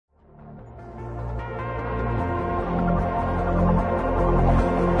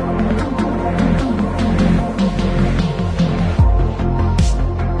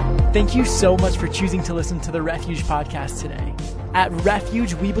Thank you so much for choosing to listen to the Refuge podcast today. At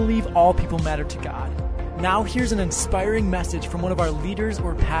Refuge, we believe all people matter to God. Now here's an inspiring message from one of our leaders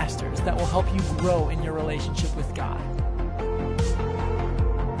or pastors that will help you grow in your relationship with God.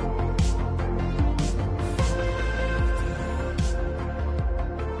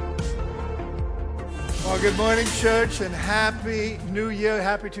 Well, good morning, church, and Happy New Year.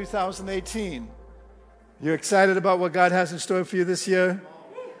 Happy 2018. You're excited about what God has in store for you this year?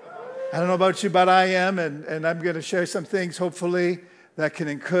 I don't know about you, but I am, and I'm going to share some things, hopefully, that can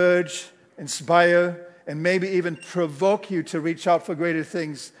encourage, inspire, and maybe even provoke you to reach out for greater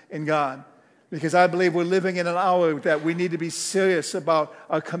things in God. Because I believe we're living in an hour that we need to be serious about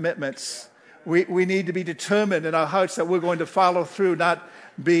our commitments. We need to be determined in our hearts that we're going to follow through, not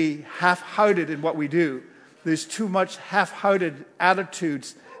be half-hearted in what we do. There's too much half-hearted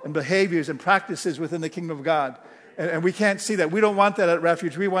attitudes and behaviors and practices within the kingdom of God. And we can't see that. We don't want that at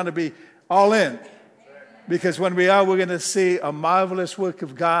Refuge. We want to be all in. Because when we are, we're going to see a marvelous work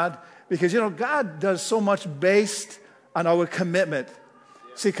of God. Because, God does so much based on our commitment.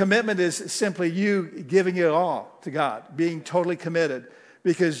 See, commitment is simply you giving your all to God, being totally committed.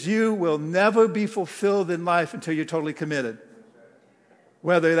 Because you will never be fulfilled in life until you're totally committed.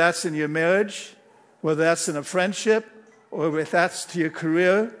 Whether that's in your marriage, whether that's in a friendship, or if that's to your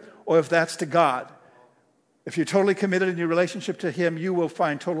career, or if that's to God. If you're totally committed in your relationship to Him, you will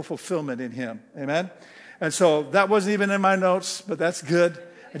find total fulfillment in Him. Amen? And so that wasn't even in my notes, but that's good.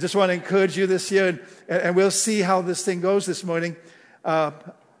 I just want to encourage you this year, and we'll see how this thing goes this morning. I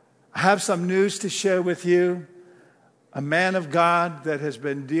have some news to share with you. A man of God that has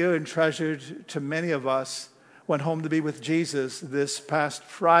been dear and treasured to many of us went home to be with Jesus this past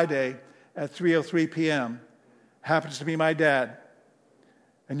Friday at 3:03 p.m. Happens to be my dad.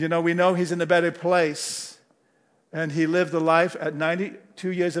 And we know he's in a better place. And he lived a life at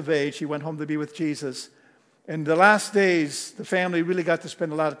 92 years of age. He went home to be with Jesus. In the last days, the family really got to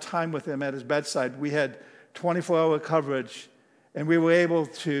spend a lot of time with him at his bedside. We had 24-hour coverage. And we were able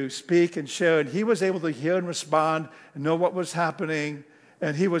to speak and share. And he was able to hear and respond and know what was happening.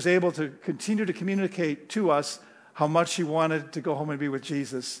 And he was able to continue to communicate to us how much he wanted to go home and be with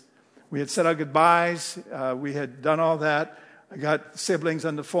Jesus. We had said our goodbyes. We had done all that. I got siblings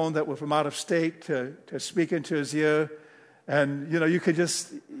on the phone that were from out of state to speak into his ear. And, you could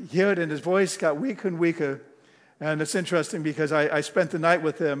just hear it, and his voice got weaker and weaker. And it's interesting because I spent the night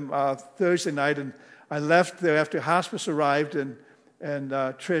with him Thursday night, and I left there after hospice arrived, and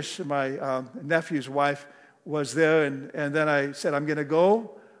Trish, my nephew's wife, was there. And then I said, I'm going to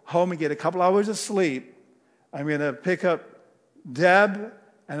go home and get a couple hours of sleep. I'm going to pick up Deb,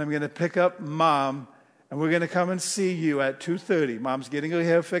 and I'm going to pick up Mom, and we're going to come and see you at 2:30. Mom's getting her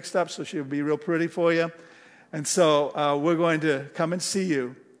hair fixed up, so she'll be real pretty for you. And so we're going to come and see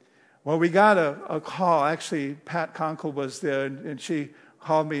you. Well, we got a call. Actually, Pat Conkle was there, and she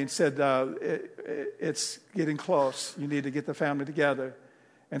called me and said, it's getting close. You need to get the family together.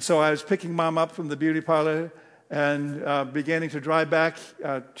 And so I was picking Mom up from the beauty parlor and beginning to drive back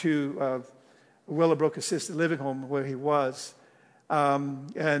to Willowbrook Assisted Living Home where he was.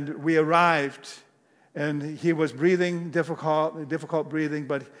 And we arrived, and he was breathing, difficult breathing,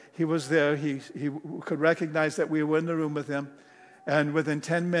 but he was there. He could recognize that we were in the room with him. And within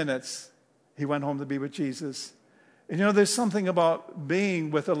 10 minutes, he went home to be with Jesus. And there's something about being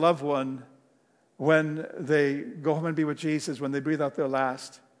with a loved one when they go home and be with Jesus, when they breathe out their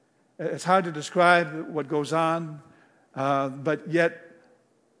last. It's hard to describe what goes on, but yet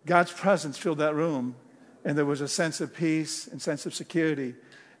God's presence filled that room, and there was a sense of peace and sense of security,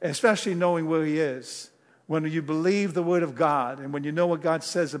 especially knowing where he is. When you believe the word of God, and when you know what God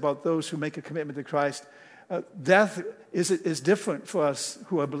says about those who make a commitment to Christ, death is different for us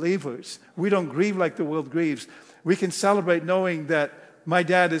who are believers. We don't grieve like the world grieves. We can celebrate knowing that my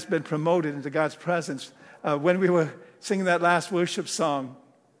dad has been promoted into God's presence. When we were singing that last worship song,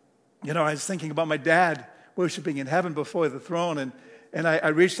 I was thinking about my dad worshiping in heaven before the throne, and I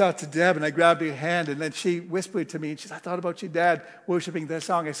reached out to Deb, and I grabbed her hand, and then she whispered to me, and she said, I thought about your dad worshiping that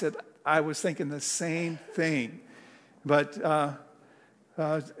song. I said, I was thinking the same thing. But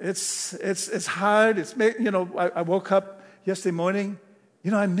it's hard. I woke up yesterday morning.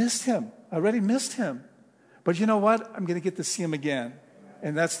 I missed him. I already missed him. But you know what? I'm going to get to see him again.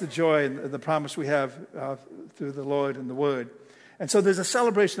 And that's the joy and the promise we have through the Lord and the Word. And so there's a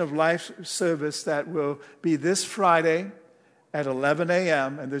celebration of life service that will be this Friday at 11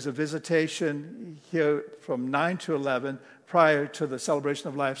 a.m. And there's a visitation here from 9 to 11 prior to the celebration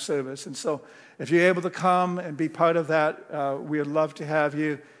of life service. And so if you're able to come and be part of that, we would love to have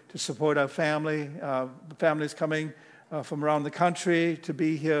you to support our family. The family's coming from around the country to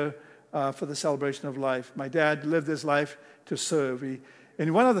be here for the celebration of life. My dad lived his life to serve.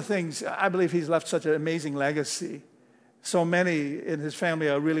 And one of the things, I believe he's left such an amazing legacy. So many in his family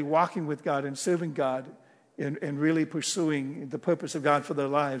are really walking with God and serving God and really pursuing the purpose of God for their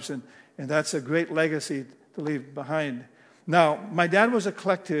lives. And that's a great legacy to leave behind. Now, my dad was a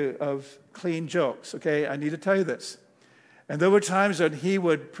collector of clean jokes, okay? I need to tell you this. And there were times when he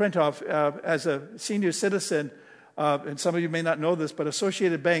would print off, as a senior citizen, and some of you may not know this, but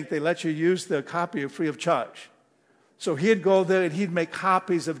Associated Bank, they let you use their copy free of charge. So he'd go there and he'd make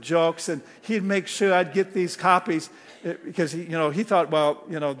copies of jokes, and he'd make sure I'd get these copies because he thought, well,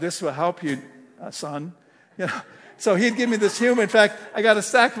 this will help you, son. So he'd give me this humor. In fact, I got a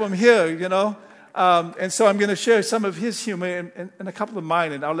stack of them here, and so I'm going to share some of his humor and a couple of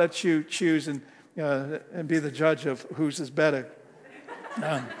mine, and I'll let you choose and be the judge of whose is better.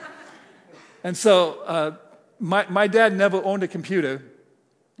 And so my dad never owned a computer.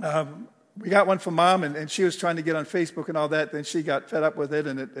 We got one for Mom, and she was trying to get on Facebook and all that. Then she got fed up with it,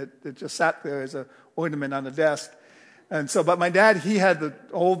 and it just sat there as an ornament on the desk. And so, but my dad, he had the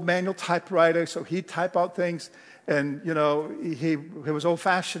old manual typewriter, so he'd type out things, and, he was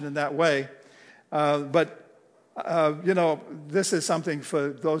old-fashioned in that way. But this is something for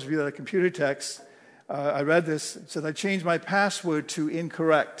those of you that are computer techs. I read this. It said, I changed my password to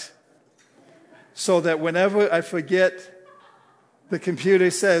incorrect so that whenever I forget, the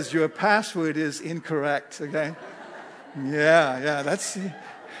computer says your password is incorrect, okay? Yeah, that's...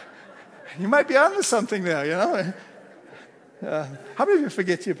 You might be onto something there, How many of you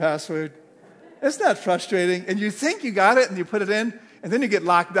forget your password? Isn't that frustrating? And you think you got it, and you put it in, and then you get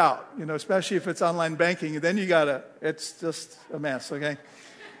locked out, especially if it's online banking, and then it's just a mess, okay?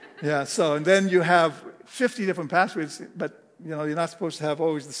 Yeah, so, and then you have 50 different passwords, but, you're not supposed to have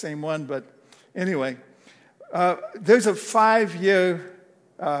always the same one, but anyway. There's a 5-year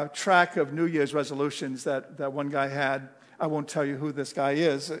track of New Year's resolutions that one guy had. I won't tell you who this guy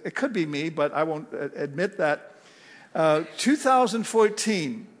is. It could be me, but I won't admit that.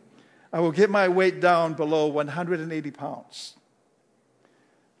 2014, I will get my weight down below 180 pounds.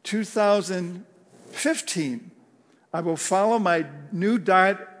 2015, I will follow my new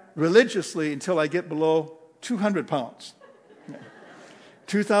diet religiously until I get below 200 pounds.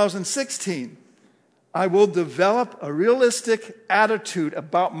 2016, I will develop a realistic attitude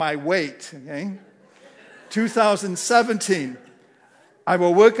about my weight. Okay? 2017, I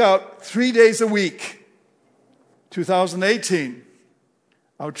will work out 3 days a week. 2018,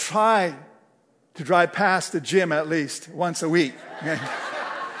 I'll try to drive past the gym at least once a week. Okay?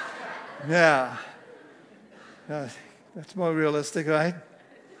 Yeah. That's more realistic, right?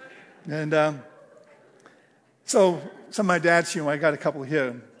 And so some of my dad's humor, I got a couple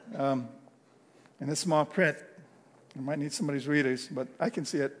here. In this small print, I might need somebody's readers, but I can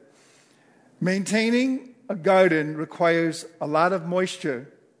see it. Maintaining a garden requires a lot of moisture.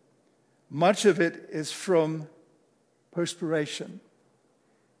 Much of it is from perspiration.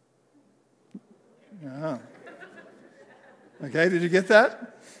 Yeah. Okay, did you get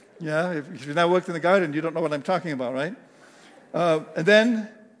that? Yeah, if you've not worked in the garden, you don't know what I'm talking about, right? And then,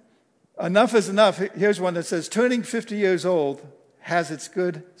 enough is enough. Here's one that says, turning 50 years old has its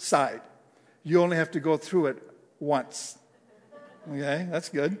good side. You only have to go through it once. Okay, that's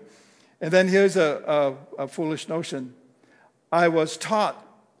good. And then here's a foolish notion. I was taught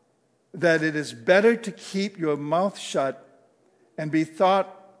that it is better to keep your mouth shut and be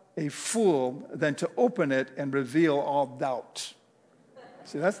thought a fool than to open it and reveal all doubt.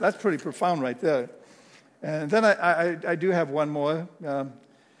 See, that's pretty profound right there. And then I do have one more.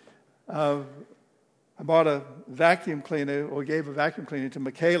 I bought a vacuum cleaner, or gave a vacuum cleaner to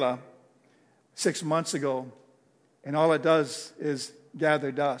Michaela 6 months ago, and all it does is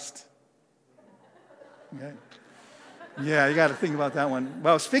gather dust. Okay. Yeah, you got to think about that one.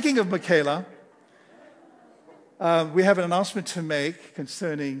 Well, speaking of Michaela, we have an announcement to make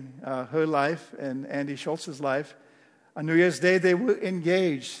concerning her life and Andy Schultz's life. On New Year's Day, they were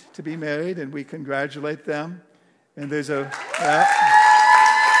engaged to be married, and we congratulate them. And there's a...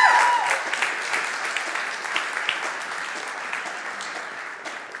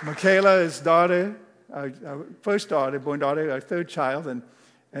 Michaela, his daughter, our first daughter, born daughter, our third child, and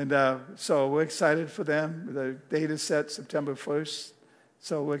so we're excited for them. The date is set September 1st,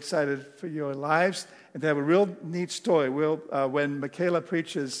 so we're excited for your lives. And they have a real neat story. When Michaela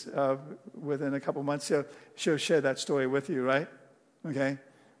preaches within a couple months, she'll share that story with you, right? Okay?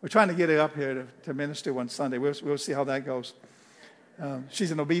 We're trying to get her up here to minister one Sunday. We'll see how that goes.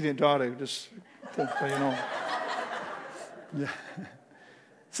 She's an obedient daughter, just so you know. Yeah.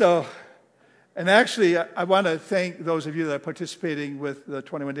 So, And actually, I want to thank those of you that are participating with the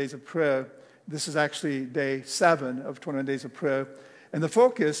 21 Days of Prayer. This is actually day 7 of 21 Days of Prayer. And the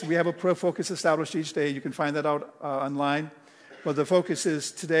focus, we have a prayer focus established each day. You can find that out online. But the focus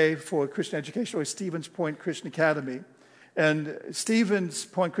is today for Christian education, or Stevens Point Christian Academy. And Stevens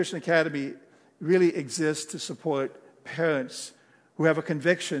Point Christian Academy really exists to support parents who have a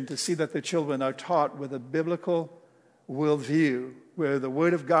conviction to see that their children are taught with a biblical worldview, where the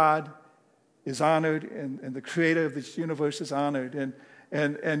Word of God is honored and the Creator of this universe is honored.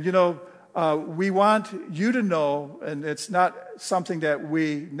 And you know, we want you to know, and it's not something that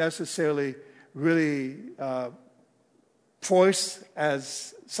we necessarily really force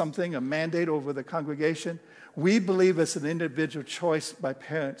as something, a mandate over the congregation. We believe it's an individual choice by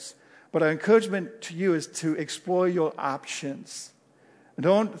parents. But our encouragement to you is to explore your options.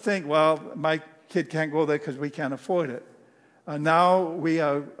 Don't think, well, my kid can't go there because we can't afford it. Now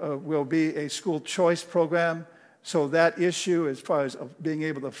will be a school choice program, so that issue as far as being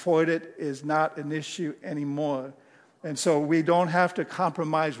able to afford it is not an issue anymore. And so we don't have to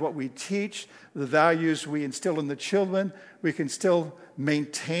compromise what we teach, the values we instill in the children. We can still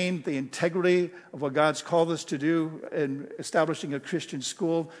maintain the integrity of what God's called us to do in establishing a Christian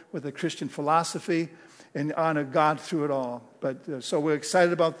school with a Christian philosophy and honor God through it all. But so we're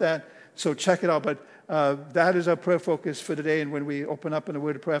excited about that. So check it out. But that is our prayer focus for today. And when we open up in a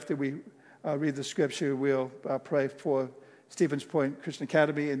word of prayer after we read the scripture, we'll pray for Stevens Point Christian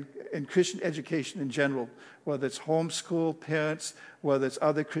Academy and Christian education in general, whether it's homeschool parents, whether it's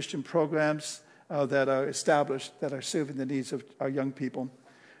other Christian programs that are established that are serving the needs of our young people.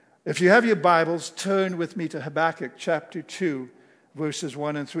 If you have your Bibles, turn with me to Habakkuk chapter 2, verses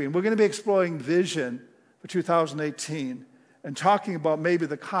 1 and 3. And we're going to be exploring vision for 2018 and talking about maybe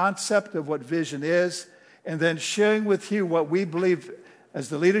the concept of what vision is, and then sharing with you what we believe as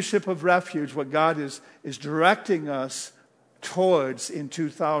the leadership of Refuge, what God is directing us towards in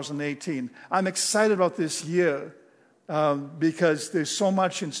 2018. I'm excited about this year because there's so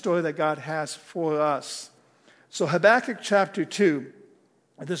much in store that God has for us. So Habakkuk chapter 2,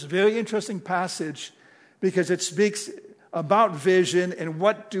 this very interesting passage because it speaks about vision and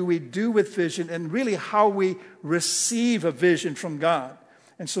what do we do with vision and really how we receive a vision from God.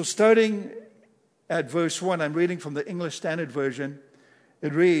 And so starting at verse 1, I'm reading from the English Standard Version.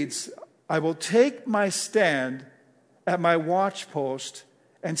 It reads, I will take my stand at my watchpost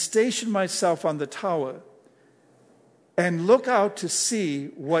and station myself on the tower and look out to see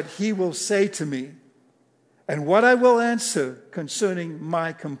what he will say to me and what I will answer concerning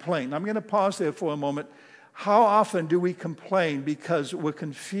my complaint. I'm going to pause there for a moment. How often do we complain because we're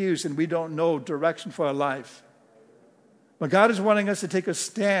confused and we don't know direction for our life? But God is wanting us to take a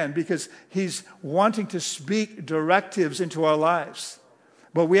stand because he's wanting to speak directives into our lives.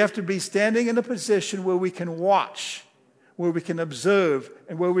 But we have to be standing in a position where we can watch, where we can observe,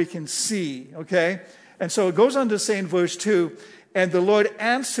 and where we can see, okay? And so it goes on to say in verse 2, and the Lord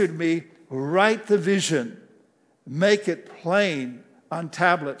answered me, write the vision, make it plain on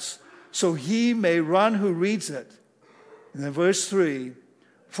tablets, so he may run who reads it. And then verse 3,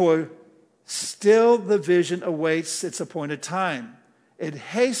 for still the vision awaits its appointed time. It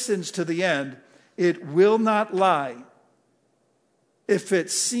hastens to the end. It will not lie. If it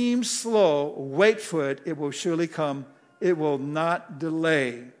seems slow, wait for it. It will surely come. It will not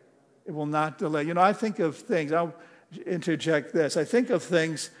delay. It will not delay. You know, I think of things, I'll interject this. I think of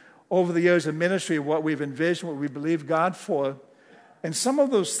things over the years of ministry, what we've envisioned, what we believe God for. And some of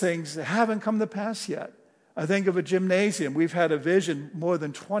those things haven't come to pass yet. I think of a gymnasium. We've had a vision more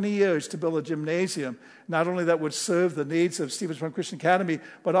than 20 years to build a gymnasium, not only that would serve the needs of Stevens Point Christian Academy,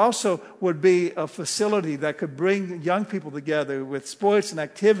 but also would be a facility that could bring young people together with sports and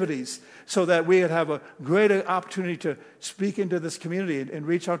activities so that we would have a greater opportunity to speak into this community and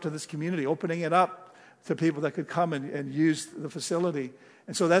reach out to this community, opening it up to people that could come and use the facility.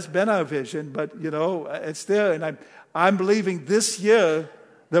 And so that's been our vision, but, you know, it's there. And I'm believing this year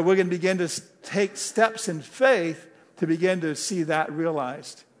that we're going to begin to take steps in faith to begin to see that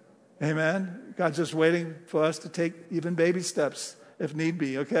realized. Amen? God's just waiting for us to take even baby steps if need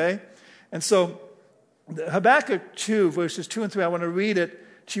be, okay? And so Habakkuk 2, verses 2 and 3, I want to read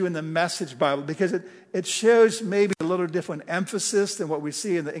it to you in the Message Bible because it shows maybe a little different emphasis than what we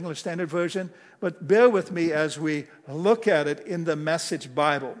see in the English Standard Version. But bear with me as we look at it in the Message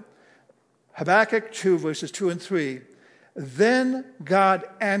Bible. Habakkuk 2, verses 2 and 3. Then God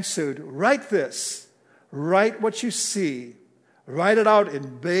answered, write this, write what you see, write it out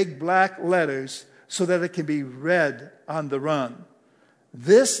in big black letters so that it can be read on the run.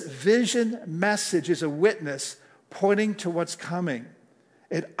 This vision message is a witness pointing to what's coming.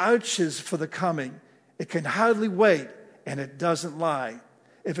 It arches for the coming. It can hardly wait, and it doesn't lie.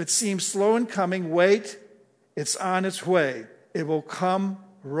 If it seems slow in coming, wait. It's on its way. It will come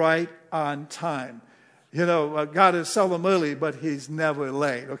right on time. You know, God is seldom early, but he's never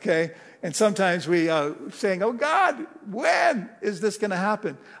late, okay? And sometimes we are saying, oh, God, when is this going to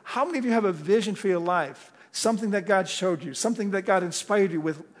happen? How many of you have a vision for your life? Something that God showed you, something that God inspired you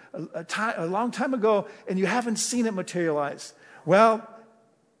with a long time ago, and you haven't seen it materialize. Well,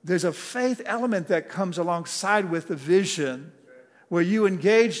 there's a faith element that comes alongside with the vision where you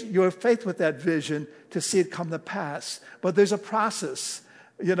engage your faith with that vision to see it come to pass. But there's a process.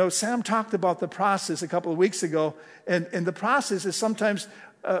 You know, Sam talked about the process a couple of weeks ago, and the process is sometimes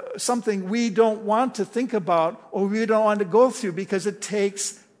something we don't want to think about or we don't want to go through because it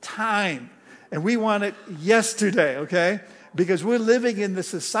takes time. And we want it yesterday, okay? Because we're living in the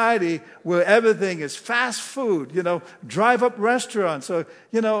society where everything is fast food, you know, drive-up restaurants. Or,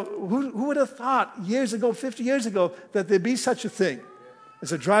 you know, who would have thought years ago, 50 years ago, that there'd be such a thing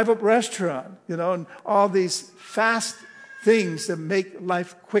as a drive-up restaurant, you know, and all these fast things that make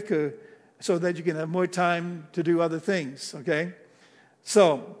life quicker so that you can have more time to do other things, okay?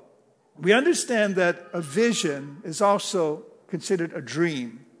 So we understand that a vision is also considered a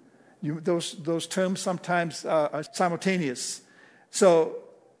dream. Those terms sometimes are simultaneous. So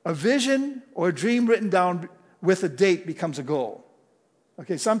a vision or a dream written down with a date becomes a goal.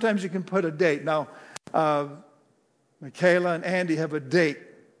 Okay, sometimes you can put a date. Now, Michaela and Andy have a date.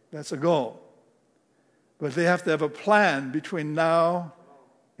 That's a goal. But they have to have a plan between now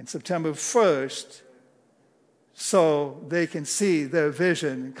and September 1st so they can see their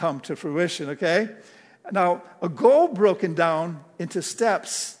vision come to fruition, okay? Now, a goal broken down into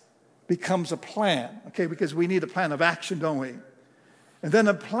steps becomes a plan, okay, because we need a plan of action, don't we? And then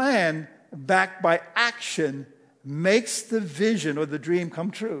a plan backed by action makes the vision or the dream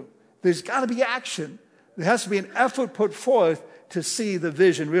come true. There's got to be action. There has to be an effort put forth to see the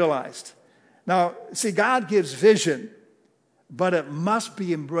vision realized. Now, see, God gives vision, but it must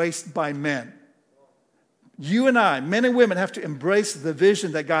be embraced by men. You and I, men and women, have to embrace the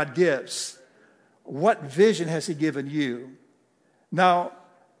vision that God gives. What vision has he given you? Now,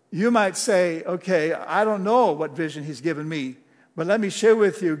 you might say, okay, I don't know what vision he's given me, but let me share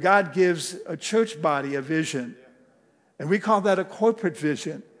with you, God gives a church body a vision, and we call that a corporate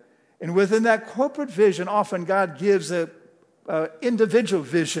vision. And within that corporate vision, often God gives an individual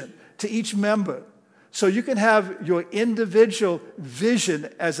vision to each member. So you can have your individual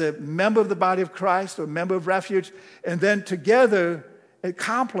vision as a member of the body of Christ or a member of Refuge, and then together it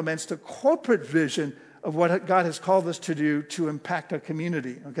complements the corporate vision of what God has called us to do to impact our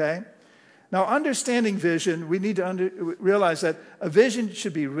community, okay? Now, understanding vision, we need to realize that a vision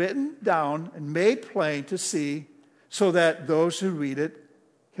should be written down and made plain to see so that those who read it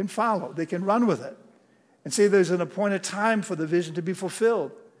can follow. They can run with it. And see, there's an appointed time for the vision to be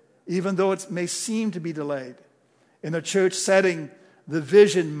fulfilled, even though it may seem to be delayed. In a church setting, the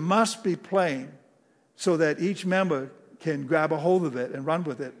vision must be plain so that each member can grab a hold of it and run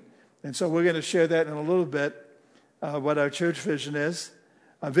with it. And so we're going to share that in a little bit, what our church vision is.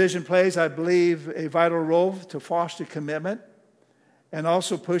 Our vision plays, I believe, a vital role to foster commitment and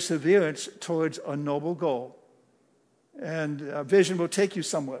also perseverance towards a noble goal. And vision will take you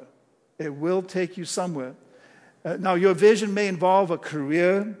somewhere. It will take you somewhere. Now, your vision may involve a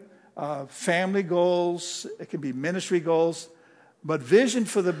career, family goals. It can be ministry goals. But vision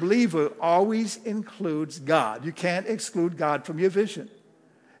for the believer always includes God. You can't exclude God from your vision.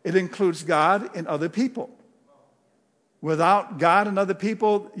 It includes God and other people. Without God and other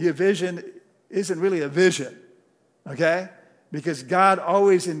people, your vision isn't really a vision, okay? Because God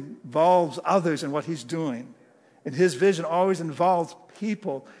always involves others in what he's doing. And his vision always involves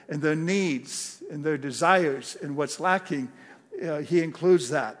people and their needs and their desires and what's lacking. He includes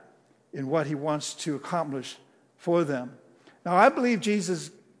that in what he wants to accomplish for them. Now, I believe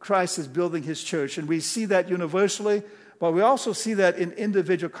Jesus Christ is building his church, and we see that universally, but we also see that in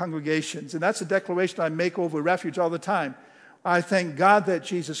individual congregations. And that's a declaration I make over Refuge all the time. I thank God that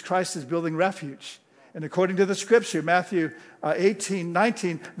Jesus Christ is building Refuge. And according to the scripture, Matthew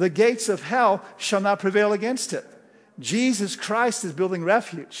 18:19, the gates of hell shall not prevail against it. Jesus Christ is building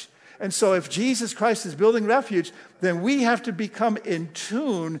Refuge. And so if Jesus Christ is building Refuge, then we have to become in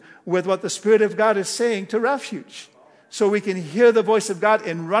tune with what the Spirit of God is saying to Refuge, so we can hear the voice of God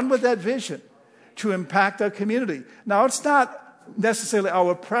and run with that vision to impact our community. Now, it's not necessarily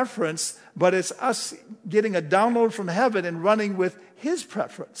our preference, but it's us getting a download from heaven and running with his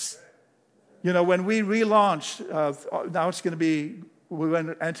preference. You know, when we relaunched, now it's going to be, we're going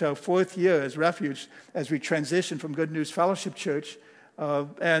to enter our 4th year as Refuge, as we transition from Good News Fellowship Church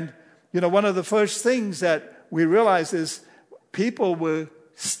And, one of the first things that we realized is people were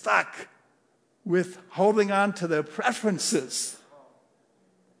stuck with holding on to their preferences.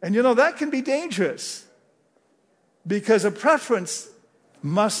 And, that can be dangerous because a preference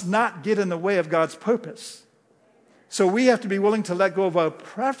must not get in the way of God's purpose. So we have to be willing to let go of our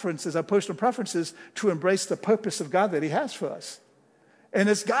preferences, our personal preferences, to embrace the purpose of God that He has for us. And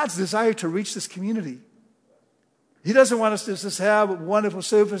it's God's desire to reach this community. He doesn't want us to just have wonderful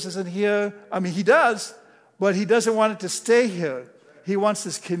services in here. I mean, He does, but He doesn't want it to stay here. He wants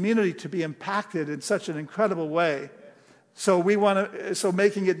this community to be impacted in such an incredible way. So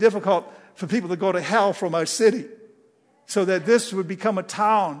making it difficult for people to go to hell from our city, so that this would become a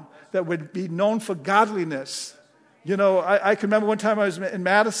town that would be known for godliness. I can remember one time I was in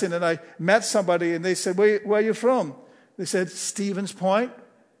Madison and I met somebody and they said, where are you from? They said, Stevens Point.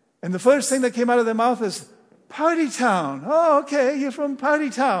 And the first thing that came out of their mouth is, Party Town. Oh, okay, you're from Party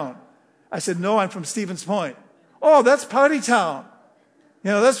Town. I said, no, I'm from Stevens Point. Oh, that's Party Town.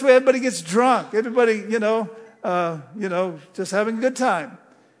 That's where everybody gets drunk. Everybody, just having a good time.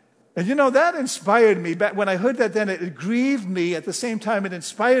 And that inspired me. Back when I heard that then, it grieved me. At the same time, it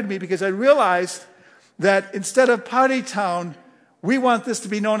inspired me because I realized that instead of Party Town, we want this to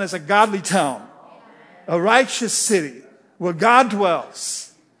be known as a godly town, a righteous city where God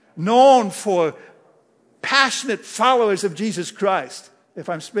dwells, known for passionate followers of Jesus Christ. If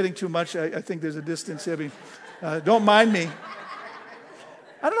I'm spitting too much, I think there's a distance here. Don't mind me.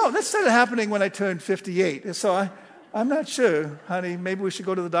 I don't know. That started happening when I turned 58. So I'm not sure, honey. Maybe we should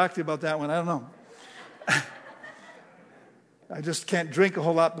go to the doctor about that one. I don't know. I just can't drink a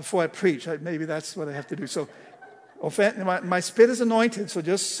whole lot before I preach. Maybe that's what I have to do. So my spit is anointed, so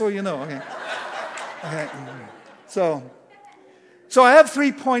just so you know. Okay. So I have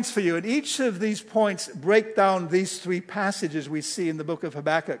 3 points for you, and each of these points break down these 3 passages we see in the book of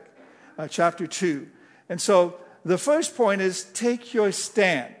Habakkuk, chapter 2. And so the first point is take your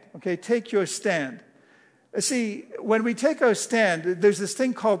stand. Okay, take your stand. See, when we take our stand, there's this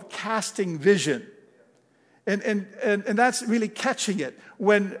thing called casting vision. And that's really catching it.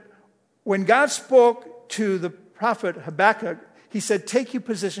 When God spoke to the prophet Habakkuk, He said, take your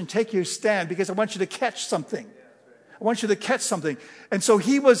position, take your stand, because I want you to catch something. I want you to catch something. And so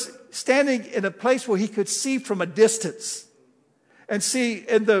he was standing in a place where he could see from a distance. And see,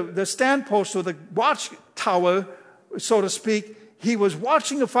 in the stand post or the watchtower, so to speak, he was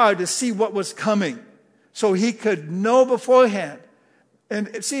watching afar to see what was coming. So he could know beforehand.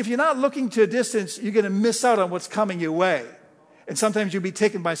 And see, if you're not looking to a distance, you're going to miss out on what's coming your way. And sometimes you'll be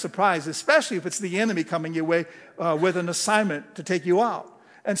taken by surprise, especially if it's the enemy coming your way with an assignment to take you out.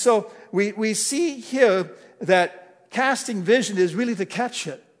 And so we see here that casting vision is really to catch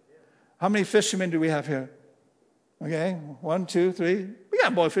it. How many fishermen do we have here? Okay, 1, 2, 3. We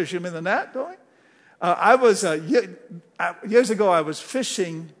got more fishermen than that, don't we? Years ago, I was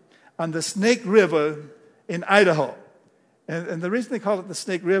fishing on the Snake River in Idaho. And the reason they call it the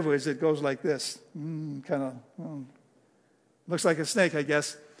Snake River is it goes like this. Looks like a snake, I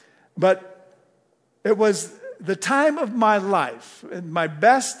guess. But it was the time of my life, and my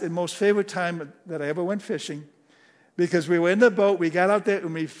best and most favorite time that I ever went fishing, because we were in the boat, we got out there,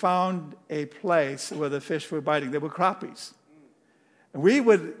 and we found a place where the fish were biting. They were crappies. And we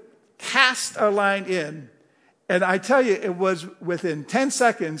would cast our line in, and I tell you, it was within 10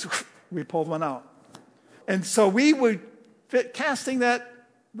 seconds, we pulled one out. And so we were casting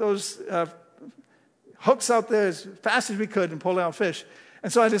those hooks out there as fast as we could and pulling out fish.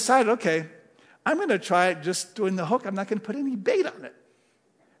 And so I decided, okay, I'm going to try it just doing the hook. I'm not going to put any bait on it.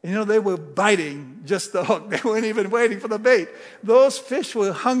 And they were biting just the hook. They weren't even waiting for the bait. Those fish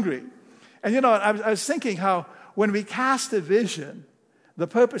were hungry. And I was thinking how when we cast a vision, the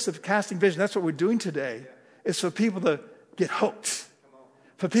purpose of casting vision, that's what we're doing today, is for people to get hooked,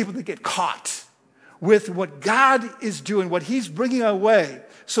 for people to get caught with what God is doing, what He's bringing our way,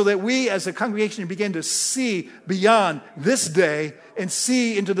 so that we as a congregation begin to see beyond this day and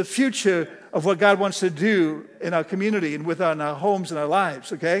see into the future of what God wants to do in our community and within our homes and our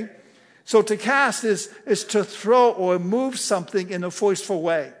lives, okay? So to cast is to throw or move something in a forceful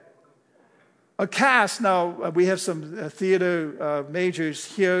way. A cast, now we have some theater majors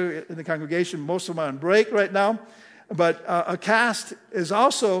here in the congregation. Most of them are on break right now. But a cast is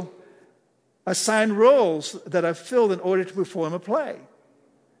also assigned roles that are filled in order to perform a play.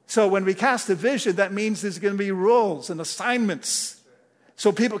 So when we cast a vision, that means there's going to be roles and assignments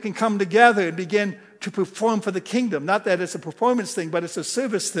so people can come together and begin to perform for the kingdom. Not that it's a performance thing, but it's a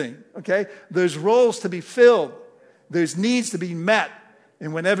service thing, okay? There's roles to be filled. There's needs to be met.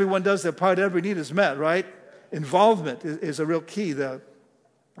 And when everyone does their part, every need is met, right? Involvement is a real key. The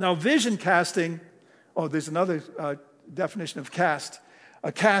Now, vision casting, there's another definition of cast.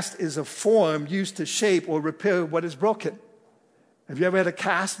 A cast is a form used to shape or repair what is broken. Have you ever had a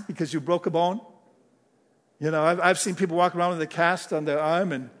cast because you broke a bone? I've seen people walk around with a cast on their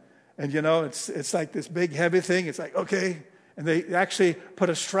arm, and it's like this big heavy thing. It's like, okay. And they actually put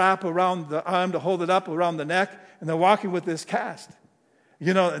a strap around the arm to hold it up around the neck, and they're walking with this cast.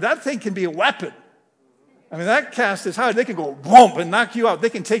 That thing can be a weapon. I mean, that cast is hard. They can go boom and knock you out. They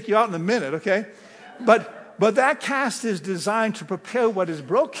can take you out in a minute, okay? But that cast is designed to prepare what is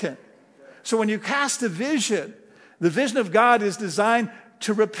broken. So when you cast a vision, the vision of God is designed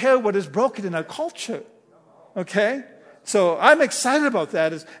to repair what is broken in our culture, okay? So I'm excited about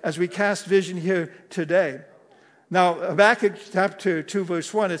that as we cast vision here today. Now, Habakkuk chapter 2,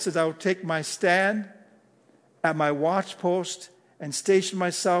 verse 1, it says, I will take my stand at my watchpost and station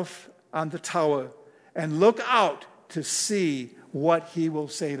myself on the tower and look out to see what he will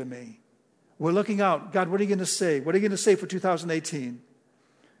say to me. We're looking out. God, what are you going to say? What are you going to say for 2018?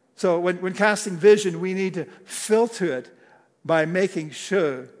 So when casting vision, we need to filter it by making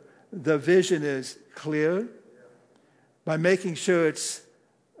sure the vision is clear, by making sure it's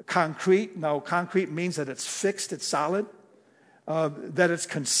concrete. Now, concrete means that it's fixed, it's solid, that it's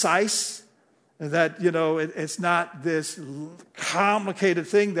concise, that, it's not this complicated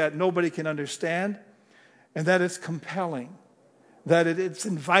thing that nobody can understand, and that it's compelling, that it's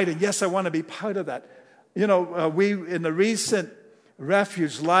inviting. Yes, I want to be part of that. We, in the recent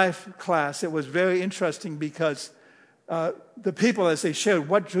Refuge Life class, it was very interesting because the people, as they shared,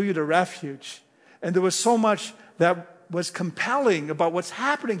 what drew you to Refuge? And there was so much that was compelling about what's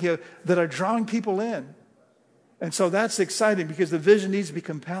happening here that are drawing people in. And so that's exciting because the vision needs to be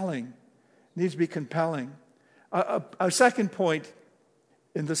compelling. Needs to be compelling. Our second point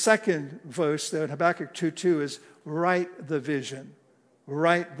in the second verse there in Habakkuk 2:2 is write the vision.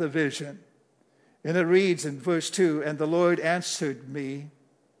 Write the vision. And it reads in verse 2, and the Lord answered me,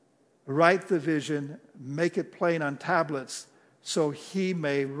 write the vision, make it plain on tablets, so he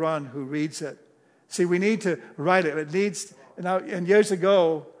may run who reads it. See, we need to write it. It needs, and years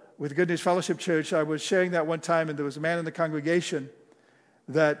ago with Good News Fellowship Church, I was sharing that one time, and there was a man in the congregation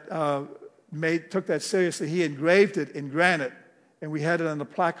that took that seriously. He engraved it in granite, and we had it on the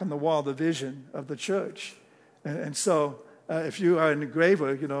plaque on the wall, the vision of the church. And so if you are an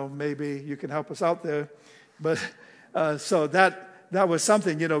engraver, maybe you can help us out there. But so that was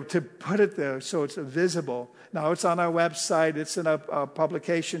something, to put it there so it's visible. Now, it's on our website. It's in our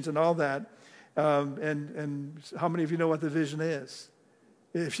publications and all that. And how many of you know what the vision is?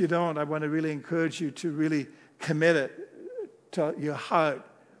 If you don't, I want to really encourage you to really commit it to your heart,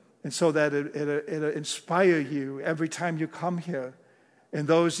 and so that it'll inspire you every time you come here, and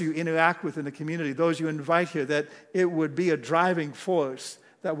those you interact with in the community, those you invite here, that it would be a driving force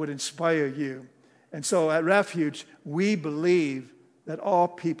that would inspire you. And so at Refuge, we believe that all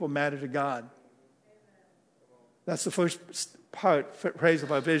people matter to God. That's the first phrase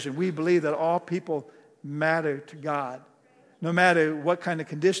of our vision. We believe that all people matter to God. No matter what kind of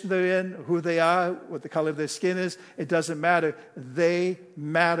condition they're in, who they are, what the color of their skin is, it doesn't matter. They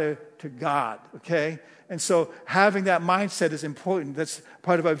matter to God, okay? And so having that mindset is important. That's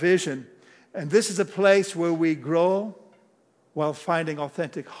part of our vision. And this is a place where we grow while finding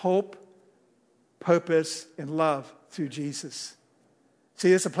authentic hope, purpose, and love through Jesus.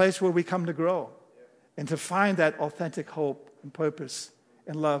 See, it's a place where we come to grow and to find that authentic hope and purpose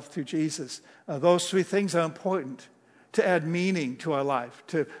and love through Jesus. Those three things are important to add meaning to our life,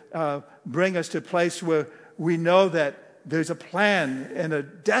 to bring us to a place where we know that there's a plan and a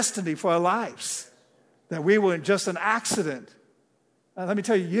destiny for our lives, that we weren't just an accident. Let me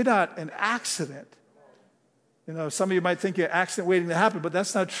tell you, you're not an accident. Some of you might think you're an accident waiting to happen, but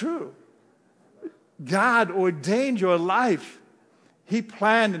that's not true. God ordained your life. He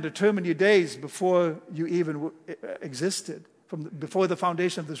planned and determined your days before you even existed, before the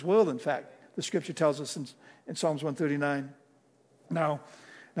foundation of this world, in fact. The scripture tells us in Psalms 139. Now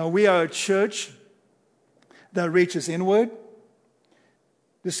we are a church that reaches inward,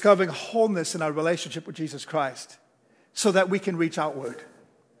 discovering wholeness in our relationship with Jesus Christ so that we can reach outward.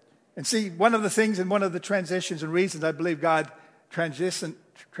 And see, one of the things and one of the transitions and reasons I believe God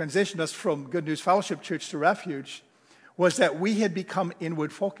transitioned us from Good News Fellowship Church to Refuge was that we had become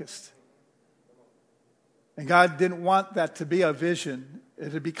inward focused. And God didn't want that to be our vision.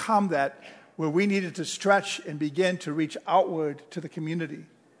 It had become that where we needed to stretch and begin to reach outward to the community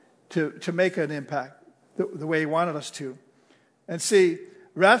to make an impact the way He wanted us to. And see,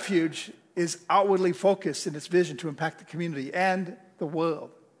 Refuge is outwardly focused in its vision to impact the community and the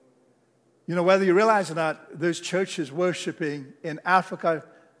world. Whether you realize or not, there's churches worshiping in Africa,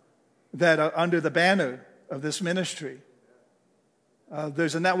 that are under the banner of this ministry.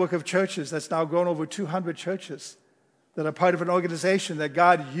 There's a network of churches that's now grown over 200 churches that are part of an organization that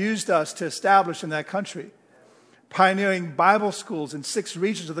God used us to establish in that country, pioneering Bible schools in 6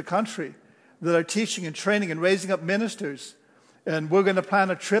 regions of the country that are teaching and training and raising up ministers. And we're going to plan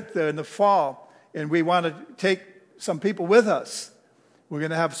a trip there in the fall, and we want to take some people with us. We're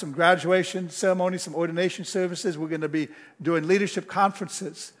going to have some graduation ceremonies, some ordination services. We're going to be doing leadership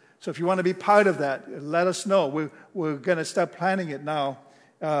conferences. So if you want to be part of that, let us know. We're going to start planning it now.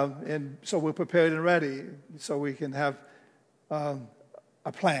 And so we're prepared and ready so we can have a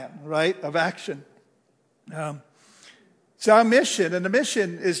plan, right, of action. So our mission, and the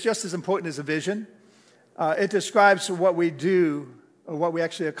mission is just as important as a vision. It describes what we do or what we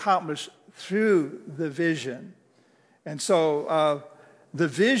actually accomplish through the vision. And so the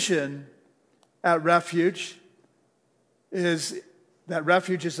vision at Refuge is that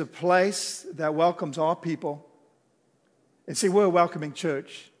Refuge is a place that welcomes all people. And see, we're a welcoming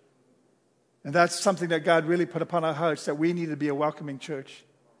church. And that's something that God really put upon our hearts, that we need to be a welcoming church.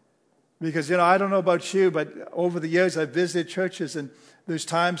 Because, I don't know about you, but over the years I've visited churches, and there's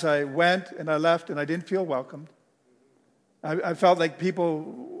times I went and I left and I didn't feel welcomed. I felt like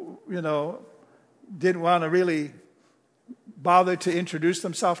people, didn't want to really bother to introduce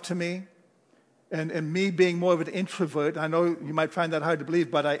themselves to me. And me being more of an introvert, I know you might find that hard to believe,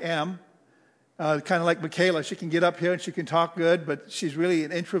 but I am. Kind of like Michaela, she can get up here and she can talk good, but she's really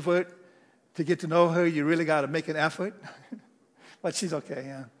an introvert. To get to know her, you really got to make an effort. But she's okay,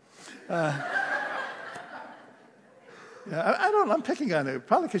 yeah. I'm picking on her,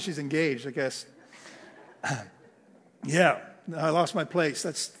 probably because she's engaged, I guess. Yeah, I lost my place.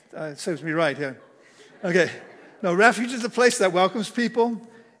 That serves me right here. Okay. No, Refuge is a place that welcomes people,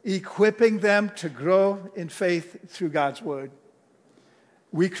 equipping them to grow in faith through God's Word.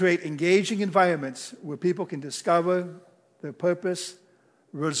 We create engaging environments where people can discover their purpose,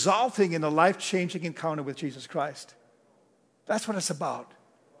 resulting in a life-changing encounter with Jesus Christ. That's what it's about,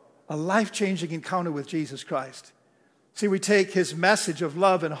 a life-changing encounter with Jesus Christ. See, we take his message of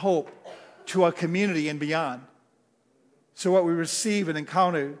love and hope to our community and beyond. So what we receive and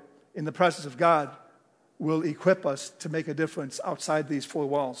encounter in the presence of God will equip us to make a difference outside these 4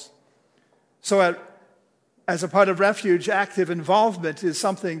 walls. So as a part of Refuge, active involvement is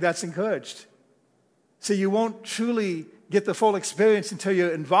something that's encouraged. See, you won't truly get the full experience until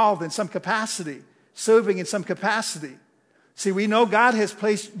you're involved in some capacity, serving in some capacity. See, we know God has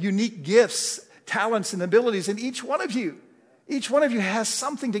placed unique gifts, talents, and abilities in each one of you. Each one of you has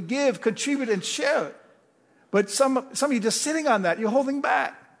something to give, contribute, and share. But some of you just sitting on that, you're holding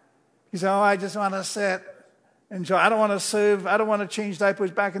back. You say, I just want to sit, enjoy. I don't want to serve. I don't want to change diapers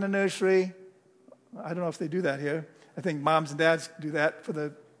back in the nursery. I don't know if they do that here. I think moms and dads do that for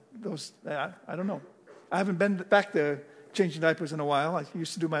those. I don't know. I haven't been back there changing diapers in a while. I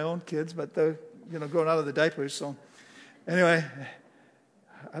used to do my own kids, but they're growing out of the diapers. So anyway,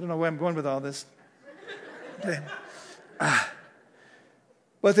 I don't know where I'm going with all this. Okay.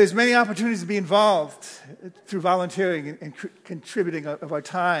 But there's many opportunities to be involved through volunteering and contributing of our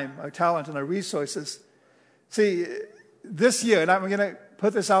time, our talent, and our resources. See, this year, and I'm going to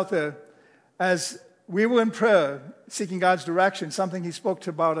put this out there, as we were in prayer, seeking God's direction, something he spoke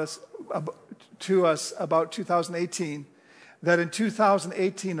to us about 2018, that in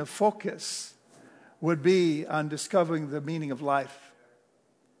 2018 a focus would be on discovering the meaning of life.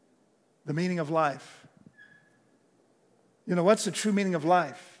 The meaning of life. What's the true meaning of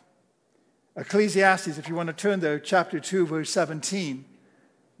life? Ecclesiastes, if you want to turn there, chapter 2, verse 17,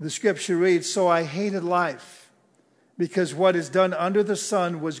 the scripture reads, "So I hated life, because what is done under the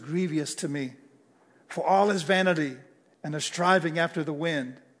sun was grievous to me, for all is vanity and a striving after the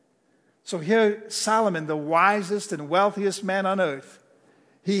wind." So here, Solomon, the wisest and wealthiest man on earth,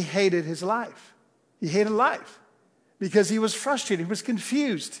 he hated his life. He hated life because he was frustrated. He was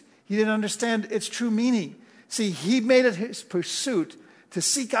confused. He didn't understand its true meaning. See, he made it his pursuit to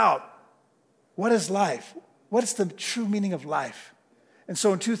seek out what is life? What is the true meaning of life? And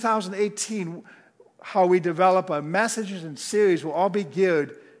so in 2018, how we develop our messages and series will all be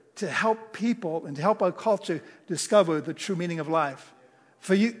geared to help people and to help our culture discover the true meaning of life.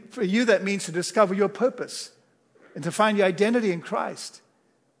 For you, that means to discover your purpose and to find your identity in Christ.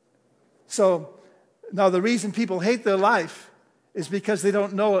 So now the reason people hate their life is because they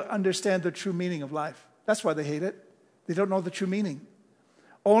don't know or understand the true meaning of life. That's why they hate it. They don't know the true meaning.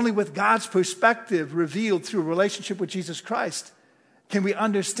 Only with God's perspective revealed through a relationship with Jesus Christ can we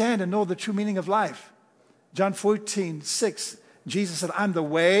understand and know the true meaning of life. John 14:6, Jesus said, "I'm the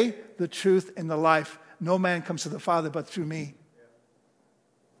way, the truth, and the life. No man comes to the Father but through me."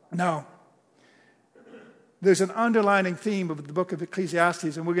 Now, there's an underlining theme of the book of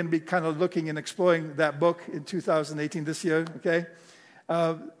Ecclesiastes, and we're going to be kind of looking and exploring that book in 2018 this year, okay?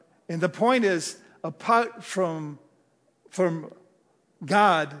 And the point is, apart from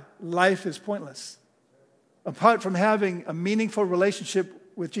God, life is pointless. Apart from having a meaningful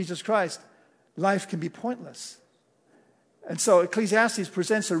relationship with Jesus Christ, life can be pointless. And so Ecclesiastes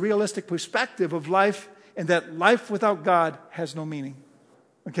presents a realistic perspective of life, and that life without God has no meaning,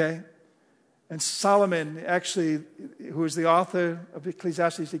 okay? And Solomon, actually, who is the author of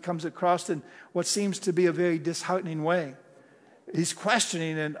Ecclesiastes, he comes across in what seems to be a very disheartening way. He's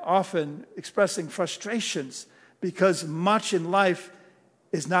questioning and often expressing frustrations because much in life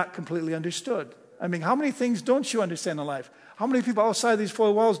is not completely understood. I mean, how many things don't you understand in life? How many people outside these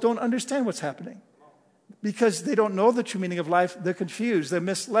four walls don't understand what's happening? Because they don't know the true meaning of life, they're confused, they're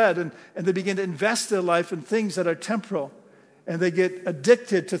misled, and they begin to invest their life in things that are temporal, and they get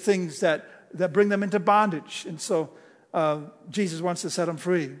addicted to things that bring them into bondage. And so Jesus wants to set them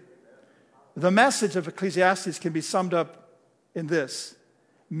free. The message of Ecclesiastes can be summed up in this: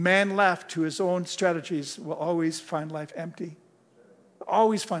 man left to his own strategies will always find life empty.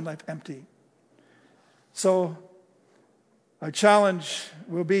 Always find life empty. So our challenge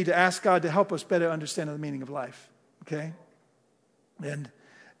will be to ask God to help us better understand the meaning of life, okay? And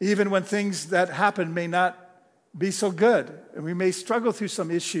even when things that happen may not be so good, and we may struggle through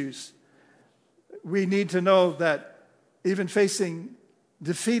some issues, we need to know that even facing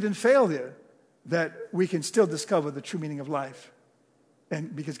defeat and failure, that we can still discover the true meaning of life.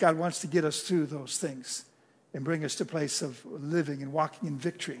 And because God wants to get us through those things and bring us to a place of living and walking in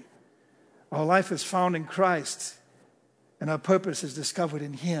victory. Our life is found in Christ, and our purpose is discovered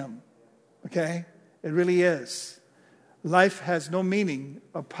in Him. Okay? It really is. Life has no meaning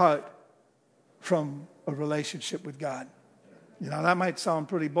apart from a relationship with God. You know, that might sound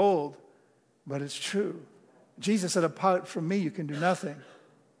pretty bold, but it's true. Jesus said, apart from me, you can do nothing.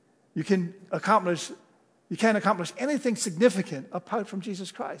 You can't accomplish anything significant apart from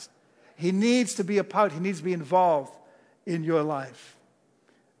Jesus Christ. He needs to be a part. He needs to be involved in your life.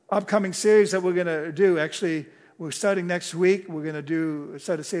 Upcoming series that we're going to do, actually, we're starting next week. We're going to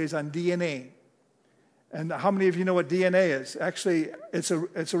start a series on DNA. And how many of you know what DNA is? Actually, it's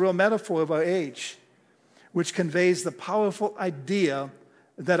a real metaphor of our age, which conveys the powerful idea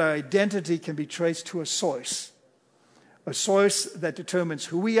that our identity can be traced to a source that determines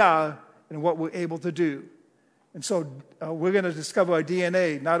who we are and what we're able to do. And so we're going to discover our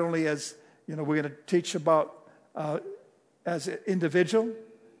DNA, not only as, we're going to teach about as an individual,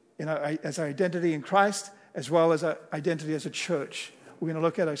 as our identity in Christ, as well as our identity as a church. We're going to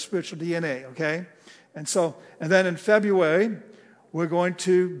look at our spiritual DNA, okay? And then in February, we're going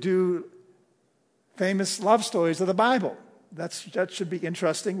to do famous love stories of the Bible. That should be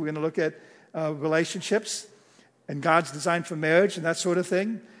interesting. We're going to look at relationships and God's design for marriage and that sort of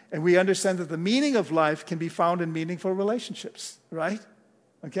thing. And we understand that the meaning of life can be found in meaningful relationships, right?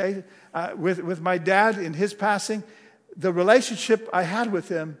 Okay? With my dad in his passing, the relationship I had with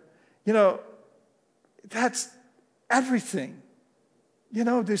him, that's everything.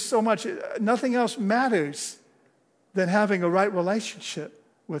 There's so much, nothing else matters than having a right relationship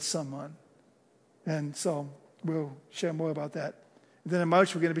with someone. And so we'll share more about that. And then in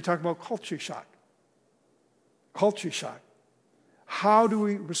March, we're going to be talking about culture shock. Culture shock. How do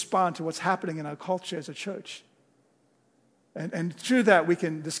we respond to what's happening in our culture as a church? And through that, we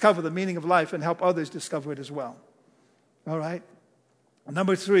can discover the meaning of life and help others discover it as well. All right?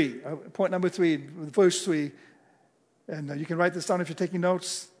 Point number 3, verse 3, and you can write this down if you're taking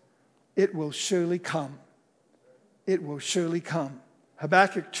notes. It will surely come. It will surely come.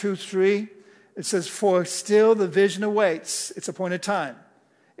 Habakkuk 2:3, it says, for still the vision awaits its appointed time.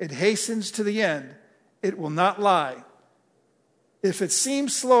 It hastens to the end. It will not lie. If it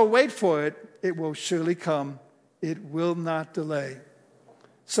seems slow, wait for it. It will surely come. It will not delay.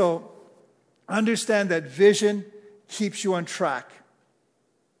 So understand that vision keeps you on track.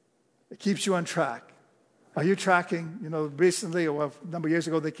 It keeps you on track. Are you tracking? Recently, or a number of years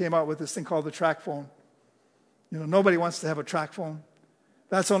ago, they came out with this thing called the track phone. Nobody wants to have a track phone.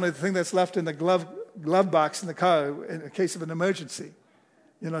 That's only the thing that's left in the glove box in the car in case of an emergency.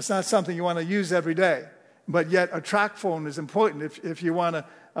 It's not something you want to use every day. But yet a track phone is important if you want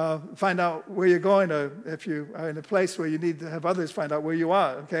to find out where you're going, or if you are in a place where you need to have others find out where you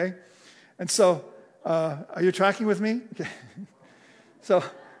are, okay? And so, are you tracking with me? Okay. So,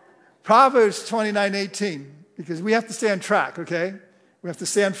 Proverbs 29:18, because we have to stay on track, okay? We have to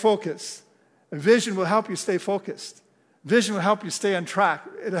stay on focus. A vision will help you stay focused. Vision will help you stay on track.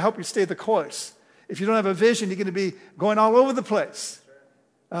 It'll help you stay the course. If you don't have a vision, you're going to be going all over the place.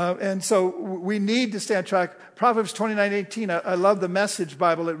 And so we need to stay on track. Proverbs 29:18, I love the Message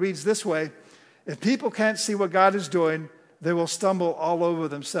Bible. It reads this way: if people can't see what God is doing, they will stumble all over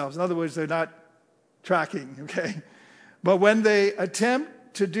themselves. In other words, they're not tracking, okay? But when they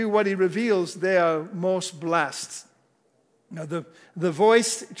attempt to do what he reveals, they are most blessed. Now, the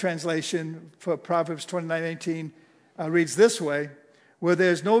Voice translation for Proverbs 29:18 reads this way: where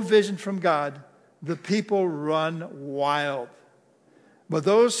there's no vision from God, the people run wild. But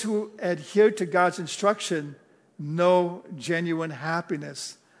those who adhere to God's instruction know genuine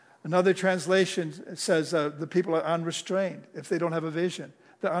happiness. Another translation says the people are unrestrained. If they don't have a vision,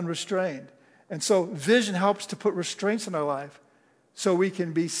 they're unrestrained. And so vision helps to put restraints in our life so we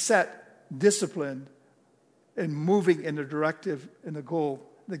can be set, disciplined, and moving in the directive and the goal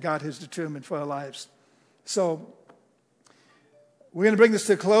that God has determined for our lives. So we're going to bring this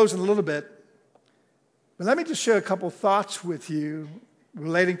to a close in a little bit. But let me just share a couple thoughts with you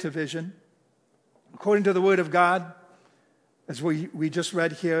relating to vision. According to the Word of God, as we just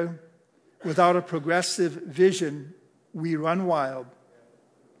read here, without a progressive vision, we run wild.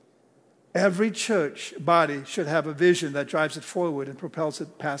 Every church body should have a vision that drives it forward and propels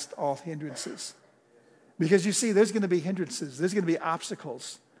it past all hindrances. Because you see, there's going to be hindrances. There's going to be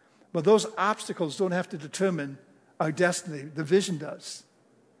obstacles. But those obstacles don't have to determine our destiny. The vision does.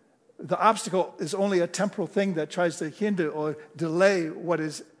 The obstacle is only a temporal thing that tries to hinder or delay what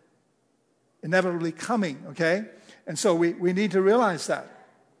is inevitably coming, okay? And so we need to realize that.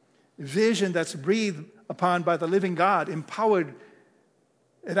 Vision that's breathed upon by the living God, empowered,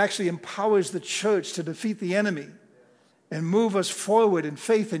 it actually empowers the church to defeat the enemy and move us forward in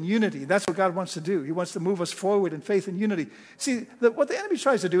faith and unity. That's what God wants to do. He wants to move us forward in faith and unity. See, what the enemy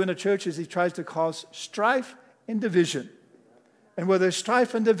tries to do in the church is he tries to cause strife and division. And where there's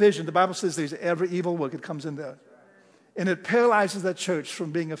strife and division, the Bible says there's every evil work that comes in there. And it paralyzes that church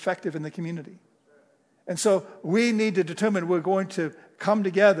from being effective in the community. And so we need to determine we're going to come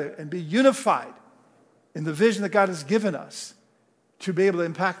together and be unified in the vision that God has given us to be able to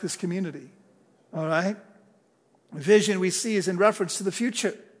impact this community. All right? Vision we see is in reference to the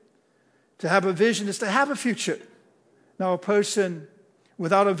future. To have a vision is to have a future. Now, a person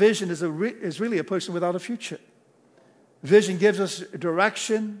without a vision is really a person without a future. Vision gives us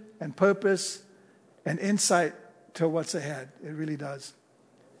direction and purpose and insight to what's ahead. It really does.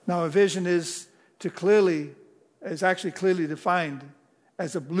 Now, a vision is actually clearly defined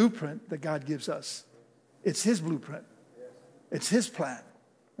as a blueprint that God gives us. It's His blueprint. It's His plan.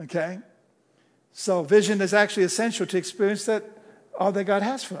 Okay? So vision is actually essential to experience all that God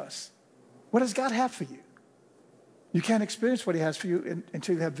has for us. What does God have for you? You can't experience what He has for you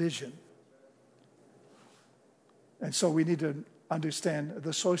until you have vision. And so we need to understand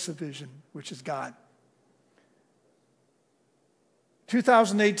the source of vision, which is God.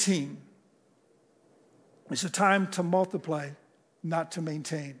 2018 is a time to multiply, not to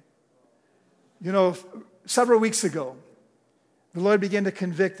maintain. You know, several weeks ago, the Lord began to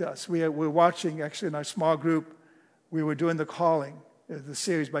convict us. We were watching, actually, in our small group, we were doing The Calling, the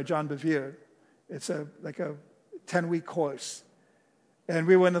series by John Bevere. It's like a 10-week course. And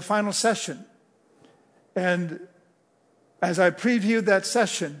we were in the final session. And as I previewed that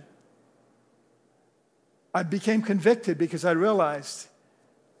session, I became convicted because I realized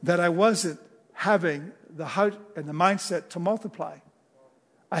that I wasn't having the heart and the mindset to multiply.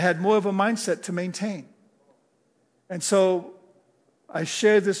 I had more of a mindset to maintain. And so I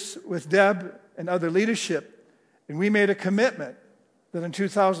shared this with Deb and other leadership, and we made a commitment that in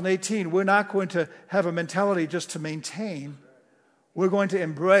 2018, we're not going to have a mentality just to maintain. We're going to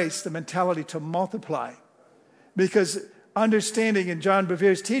embrace the mentality to multiply. Because understanding in John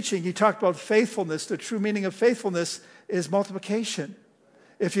Bevere's teaching, he talked about faithfulness. The true meaning of faithfulness is multiplication.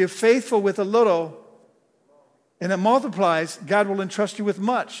 If you're faithful with a little and it multiplies, God will entrust you with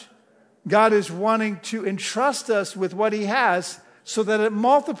much. God is wanting to entrust us with what He has so that it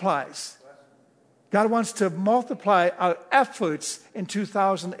multiplies. God wants to multiply our efforts in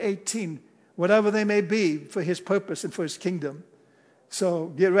 2018, whatever they may be, for His purpose and for His kingdom. So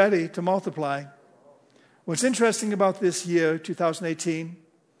get ready to multiply. What's interesting about this year, 2018,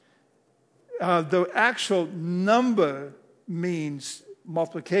 the actual number means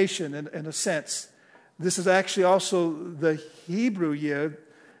multiplication in a sense. This is actually also the Hebrew year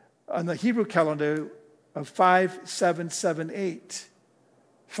on the Hebrew calendar of 5778.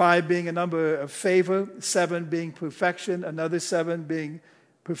 5 being a number of favor, 7 being perfection, another 7 being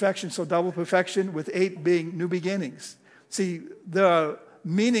perfection, so double perfection, with 8 being new beginnings. See, there are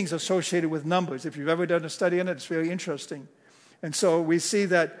meanings associated with numbers. If you've ever done a study on it, it's very interesting. And so we see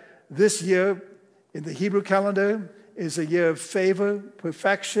that this year in the Hebrew calendar is a year of favor,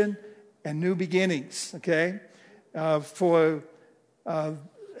 perfection, and new beginnings, okay? And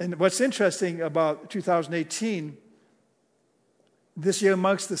what's interesting about 2018, this year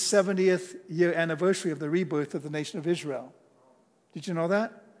marks the 70th year anniversary of the rebirth of the nation of Israel. Did you know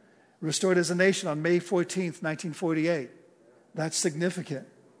that? Restored as a nation on May 14th, 1948. That's significant.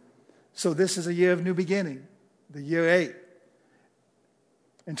 So this is a year of new beginning, the year 8.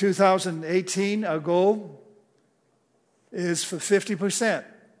 In 2018, our goal is for 50%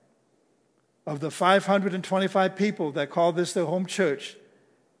 of the 525 people that call this their home church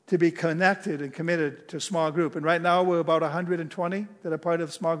to be connected and committed to a small group. And right now, we're about 120 that are part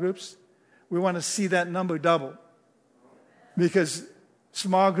of small groups. We want to see that number double, because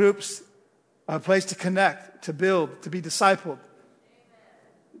small groups are a place to connect, to build, to be discipled,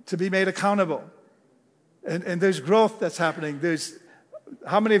 to be made accountable. And there's growth that's happening.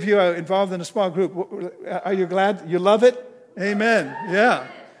 How many of you are involved in a small group? Are you glad? You love it? Amen. Yeah.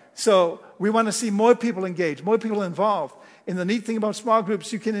 So we want to see more people engaged, more people involved. And the neat thing about small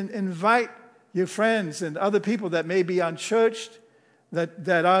groups, you can invite your friends and other people that may be unchurched,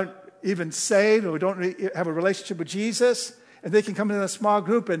 that aren't even saved or don't have a relationship with Jesus, and they can come into a small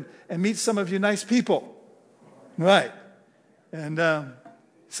group and meet some of you nice people. Right. And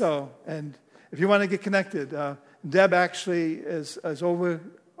and if you want to get connected, Deb actually is over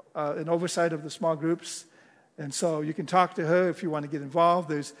an oversight of the small groups. And so you can talk to her if you want to get involved.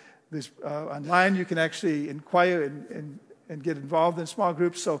 There's online you can actually inquire and get involved in small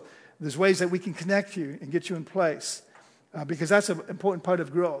groups. So there's ways that we can connect you and get you in place, because that's an important part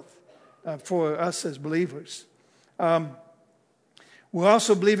of growth for us as believers. We're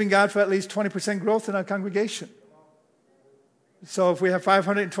also believing God for at least 20% growth in our congregation. So if we have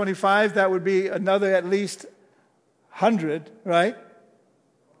 525, that would be another at least 100, right?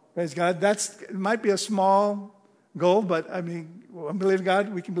 Praise God. It might be a small goal, but I mean, I'm believing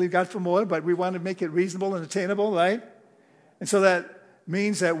God. We can believe God for more, but we want to make it reasonable and attainable, right? And so that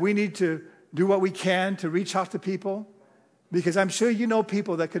means that we need to do what we can to reach out to people, because I'm sure you know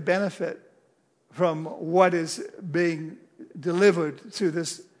people that could benefit from what is being delivered through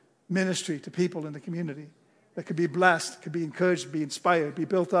this ministry to people in the community, that could be blessed, could be encouraged, be inspired, be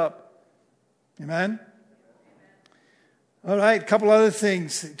built up. Amen? All right, a couple other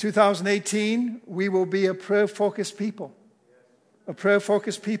things. 2018, we will be a prayer-focused people. A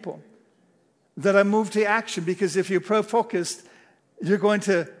prayer-focused people that are moved to action, because if you're prayer-focused, you're going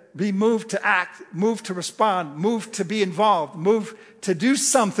to be moved to act, moved to respond, moved to be involved, moved to do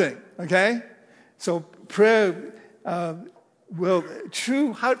something, okay? So prayer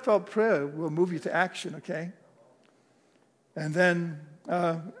true heartfelt prayer will move you to action, okay? And then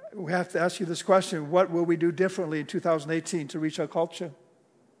we have to ask you this question: what will we do differently in 2018 to reach our culture?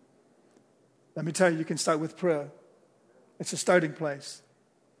 Let me tell you, you can start with prayer. It's a starting place.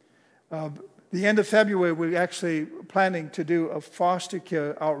 The end of February, we're actually planning to do a foster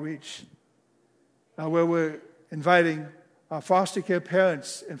care outreach where we're inviting foster care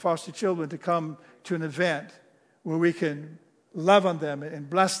parents and foster children to come to an event where we can love on them and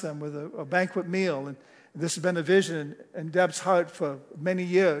bless them with a banquet meal. And this has been a vision in Deb's heart for many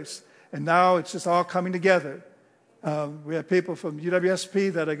years, and now it's just all coming together. We have people from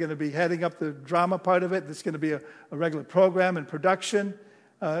UWSP that are going to be heading up the drama part of it. It's going to be a regular program and production.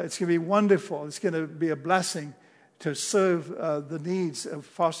 It's going to be wonderful. It's going to be a blessing to serve the needs of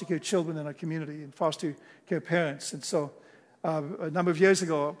foster care children in our community and foster care parents. And so a number of years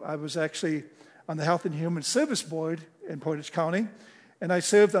ago, I was actually on the Health and Human Service Board in Portage County, and I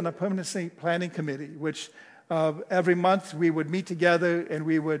served on a permanency planning committee, which every month we would meet together and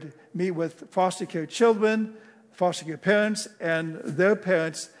we would meet with foster care children, foster care parents, and their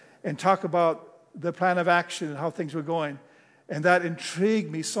parents, and talk about the plan of action and how things were going. And that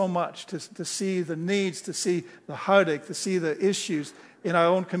intrigued me so much to see the needs, to see the heartache, to see the issues in our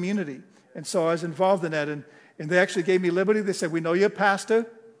own community. And so I was involved in that, and they actually gave me liberty. They said, "We know you're a pastor.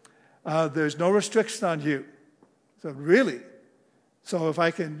 There's no restriction on you." So really? So if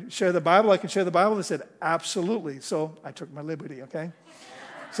I can share the Bible, I can share the Bible? They said, "Absolutely." So I took my liberty, okay?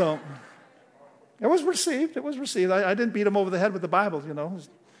 So it was received. It was received. I didn't beat them over the head with the Bible, you know.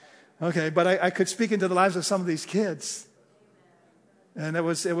 Okay, but I could speak into the lives of some of these kids. And it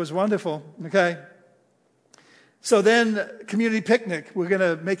was wonderful, okay? So then, community picnic. We're going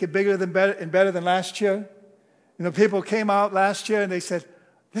to make it bigger than better than last year. You know, people came out last year and they said,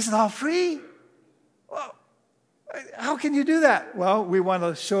 "This is all free? Well, how can you do that?" Well, we want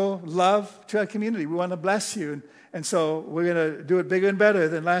to show love to our community. We want to bless you. And so we're going to do it bigger and better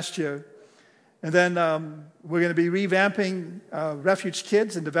than last year. And then we're going to be revamping Refuge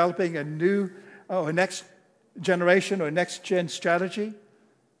Kids and developing a new, next generation or next gen strategy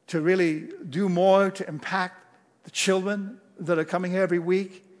to really do more to impact the children that are coming here every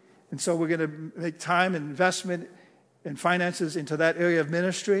week. And so we're going to make time and investment and finances into that area of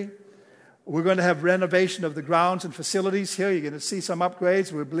ministry. We're going to have renovation of the grounds and facilities here. You're going to see some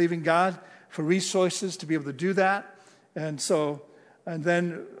upgrades. We're believing God for resources to be able to do that. And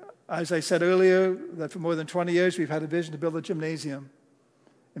then, as I said earlier, that for more than 20 years we've had a vision to build a gymnasium.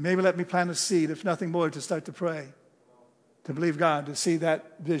 And maybe let me plant a seed, if nothing more, to start to pray, to believe God, to see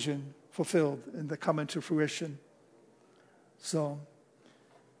that vision fulfilled and to come into fruition. So,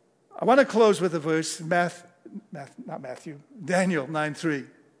 I want to close with a verse, Daniel 9:3.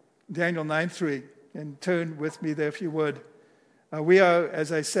 Daniel 9:3. And turn with me there if you would. We are,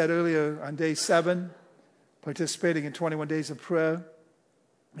 as I said earlier, on day 7, participating in 21 days of prayer.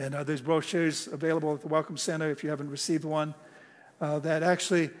 And there's brochures available at the Welcome Center if you haven't received one. That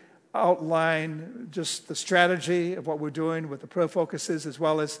actually outline just the strategy of what we're doing with the prayer focuses, as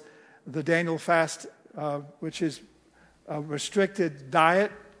well as the Daniel fast, which is a restricted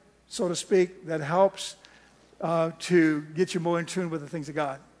diet, so to speak, that helps to get you more in tune with the things of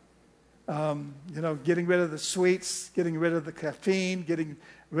God. Getting rid of the sweets, getting rid of the caffeine, getting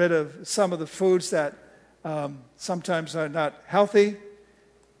rid of some of the foods that sometimes are not healthy,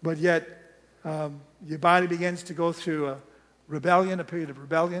 but yet your body begins to go through a period of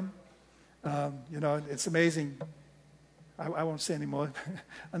rebellion. It's amazing. I won't say any more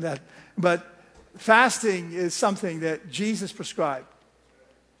on that. But fasting is something that Jesus prescribed.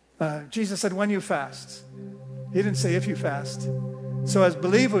 Jesus said, when you fast. He didn't say if you fast. So as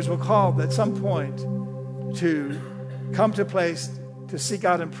believers, we're called at some point to come to a place to seek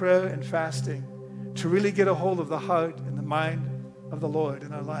out in prayer and fasting, to really get a hold of the heart and the mind of the Lord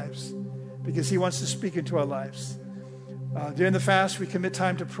in our lives, because He wants to speak into our lives. During the fast, we commit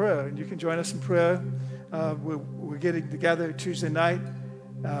time to prayer, and you can join us in prayer. We're getting together Tuesday night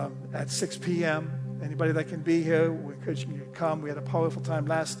at 6 p.m. Anybody that can be here, we encourage you to come. We had a powerful time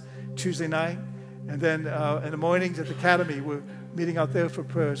last Tuesday night. And then in the mornings at the Academy, we're meeting out there for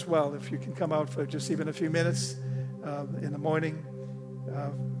prayer as well. If you can come out for just even a few minutes in the morning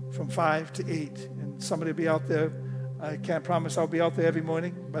from 5 to 8. And somebody will be out there. I can't promise I'll be out there every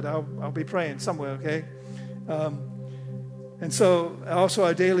morning, but I'll be praying somewhere, okay? And so also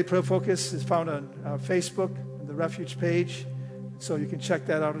our daily prayer focus is found on Facebook, on the Refuge page, so you can check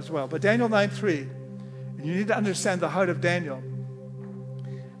that out as well. But Daniel 9:3, and you need to understand the heart of Daniel.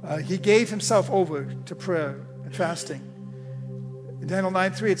 He gave himself over to prayer and fasting. In Daniel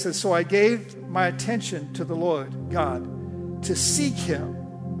 9:3 it says, so I gave my attention to the Lord God to seek Him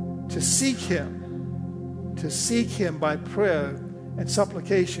by prayer and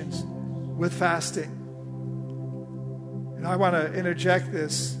supplications with fasting. And I want to interject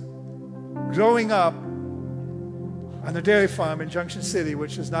this. Growing up on the dairy farm in Junction City,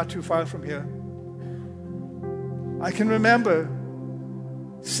 which is not too far from here, I can remember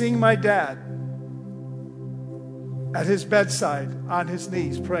seeing my dad at his bedside on his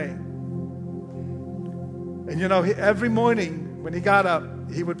knees praying. And every morning when he got up,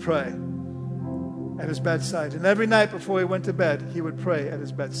 he would pray at his bedside. And every night before he went to bed, he would pray at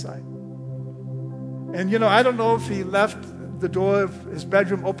his bedside. And I don't know if he left the door of his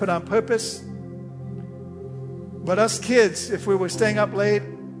bedroom open on purpose, but us kids, if we were staying up late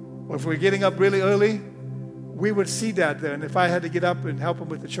or if we were getting up really early, we would see Dad there. And if I had to get up and help him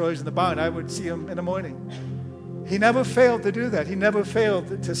with the chores in the barn, I would see him in the morning. He never failed to do that. He never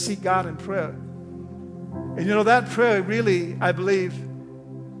failed to seek God in prayer. And that prayer really, I believe,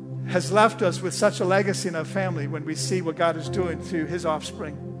 has left us with such a legacy in our family when we see what God is doing through His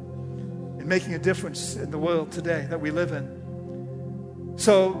offspring and making a difference in the world today that we live in.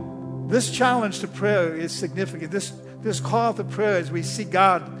 So this challenge to prayer is significant. This call to prayer as we seek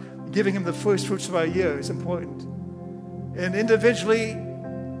God, giving Him the first fruits of our year, is important. And individually,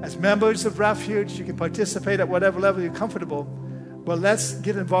 as members of Refuge, you can participate at whatever level you're comfortable, but let's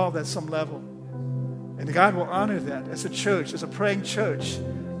get involved at some level. And God will honor that as a church, as a praying church,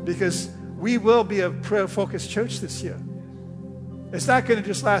 because we will be a prayer-focused church this year. It's not going to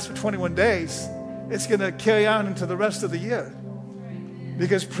just last for 21 days. It's going to carry on into the rest of the year.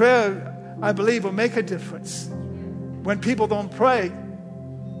 Because prayer, I believe, will make a difference. When people don't pray,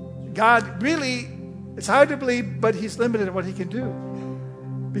 God really, it's hard to believe, but He's limited in what He can do.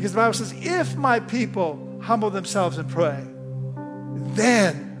 Because the Bible says, if my people humble themselves and pray,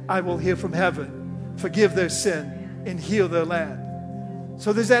 then I will hear from heaven, forgive their sin, and heal their land.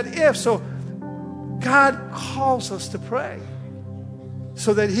 So there's that if. So God calls us to pray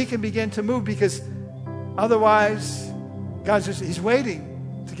so that He can begin to move, because otherwise, He's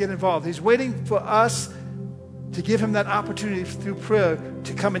waiting to get involved. He's waiting for us to give him that opportunity through prayer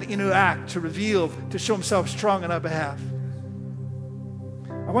to come and interact, to reveal, to show himself strong on our behalf.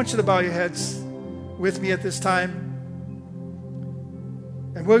 I want you to bow your heads with me at this time.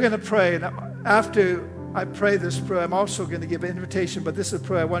 And we're going to pray. And after I pray this prayer, I'm also going to give an invitation, but this is a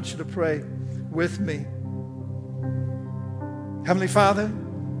prayer I want you to pray with me. Heavenly Father,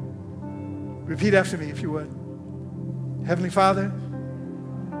 repeat after me if you would. Heavenly Father,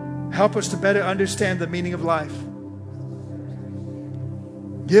 help us to better understand the meaning of life.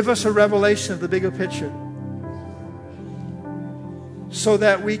 Give us a revelation of the bigger picture so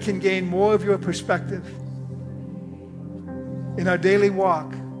that we can gain more of your perspective in our daily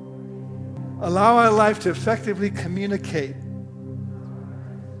walk. Allow our life to effectively communicate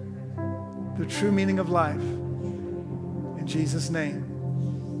the true meaning of life. In Jesus' name,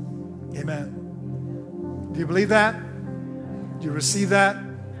 amen. Do you believe that? Do you receive that?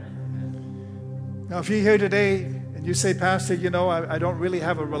 Now, if you're here today and you say, Pastor, I don't really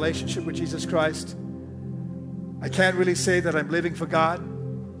have a relationship with Jesus Christ. I can't really say that I'm living for God.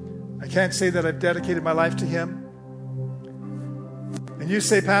 I can't say that I've dedicated my life to Him. And you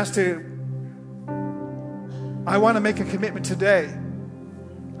say, Pastor, I want to make a commitment today.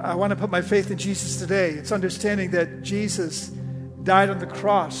 I want to put my faith in Jesus today. It's understanding that Jesus died on the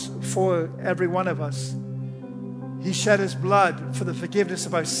cross for every one of us. He shed His blood for the forgiveness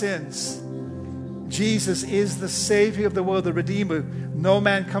of our sins. Jesus is the Savior of the world, the Redeemer. No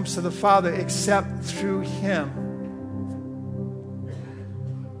man comes to the Father except through Him.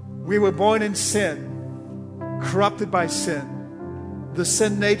 We were born in sin, corrupted by sin. The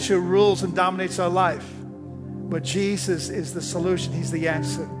sin nature rules and dominates our life. But Jesus is the solution. He's the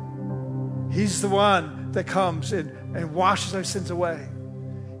answer. He's the one that comes and washes our sins away.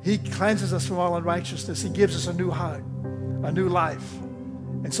 He cleanses us from all unrighteousness. He gives us a new heart, a new life.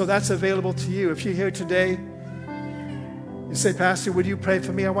 And so that's available to you. If you're here today, you say, Pastor, would you pray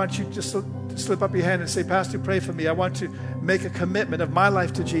for me? I want you just to slip up your hand and say, Pastor, pray for me. I want to make a commitment of my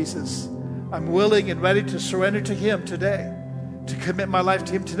life to Jesus. I'm willing and ready to surrender to Him today, to commit my life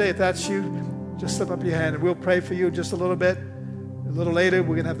to Him today. If that's you, just slip up your hand and we'll pray for you just a little bit. A little later,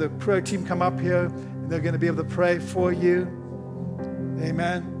 we're going to have the prayer team come up here and they're going to be able to pray for you.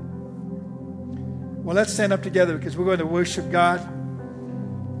 Amen. Well, let's stand up together because we're going to worship God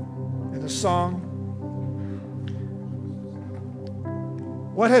in a song.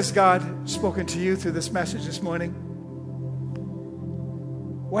 What has God spoken to you through this message this morning?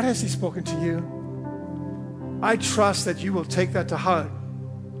 What has He spoken to you? I trust that you will take that to heart.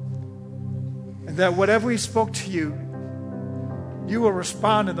 And that whatever He spoke to you, you will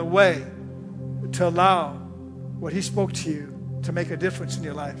respond in the way to allow what He spoke to you to make a difference in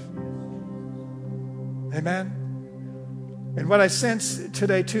your life. Amen. And what I sense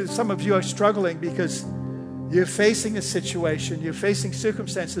today too, some of you are struggling because you're facing a situation, you're facing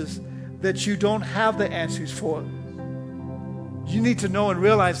circumstances that you don't have the answers for. You need to know and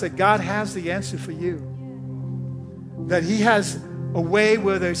realize that God has the answer for you. That He has a way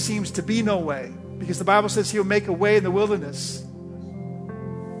where there seems to be no way. Because the Bible says He'll make a way in the wilderness.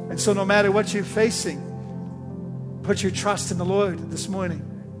 And so no matter what you're facing, put your trust in the Lord this morning.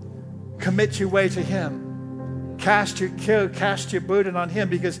 Commit your way to Him. Cast your care, cast your burden on Him.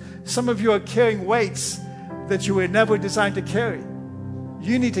 Because some of you are carrying weights that you were never designed to carry.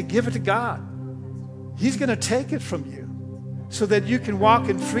 You need to give it to God. He's going to take it from you so that you can walk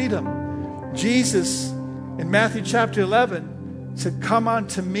in freedom. Jesus in Matthew chapter 11 said, "Come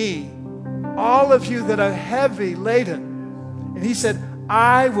unto me, all of you that are heavy laden." And He said,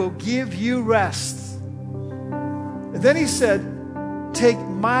 "I will give you rest." And then He said, "Take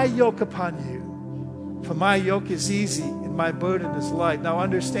my yoke upon you, for my yoke is easy and my burden is light." Now,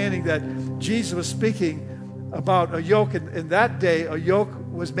 understanding that Jesus was speaking about a yoke, in that day, a yoke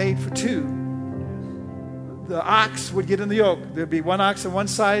was made for two. The ox would get in the yoke. There'd be one ox on one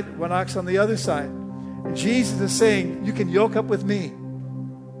side, one ox on the other side. And Jesus is saying, you can yoke up with me.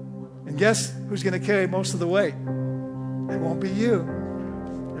 And guess who's going to carry most of the weight? It won't be you.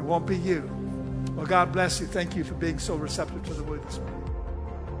 It won't be you. Well, God bless you. Thank you for being so receptive to the word this morning.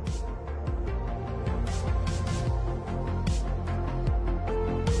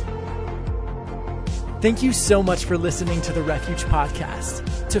 Thank you so much for listening to the Refuge Podcast.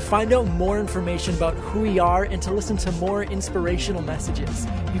 To find out more information about who we are and to listen to more inspirational messages,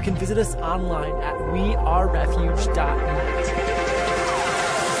 you can visit us online at wearerefuge.net.